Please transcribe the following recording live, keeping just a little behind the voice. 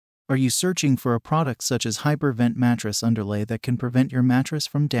Are you searching for a product such as Hypervent Mattress Underlay that can prevent your mattress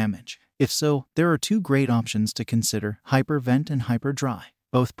from damage? If so, there are two great options to consider: Hypervent and HyperDrii.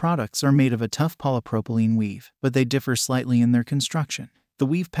 Both products are made of a tough polypropylene weave, but they differ slightly in their construction. The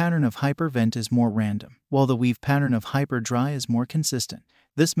weave pattern of Hypervent is more random, while the weave pattern of HyperDrii is more consistent.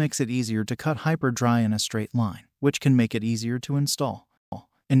 This makes it easier to cut HyperDrii in a straight line, which can make it easier to install.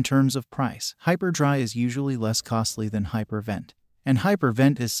 In terms of price, HyperDrii is usually less costly than Hypervent, and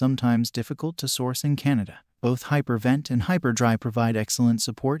Hypervent is sometimes difficult to source in Canada. Both Hypervent and HyperDrii provide excellent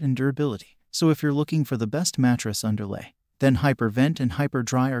support and durability, so if you're looking for the best mattress underlay, then Hypervent and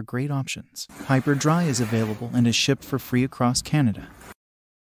HyperDrii are great options. HyperDrii is available and is shipped for free across Canada.